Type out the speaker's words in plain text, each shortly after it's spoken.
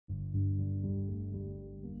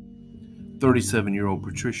37-year-old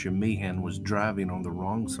Patricia Meehan was driving on the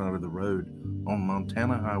wrong side of the road on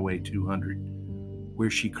Montana Highway 200, where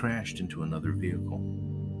she crashed into another vehicle.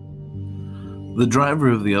 The driver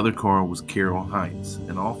of the other car was Carol Heights,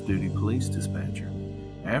 an off-duty police dispatcher.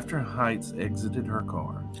 After Heights exited her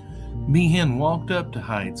car, Meehan walked up to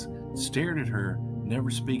Heights, stared at her, never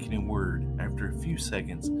speaking a word. After a few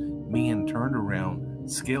seconds, Meehan turned around,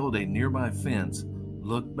 scaled a nearby fence,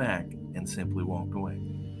 looked back, and simply walked away.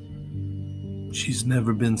 She's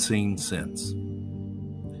never been seen since.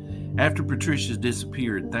 After Patricia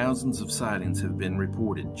disappeared, thousands of sightings have been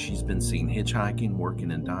reported. She's been seen hitchhiking,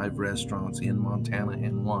 working in dive restaurants in Montana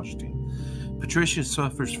and Washington. Patricia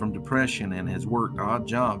suffers from depression and has worked odd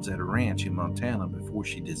jobs at a ranch in Montana before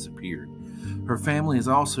she disappeared. Her family has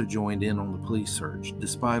also joined in on the police search.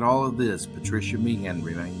 Despite all of this, Patricia Meehan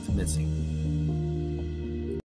remains missing.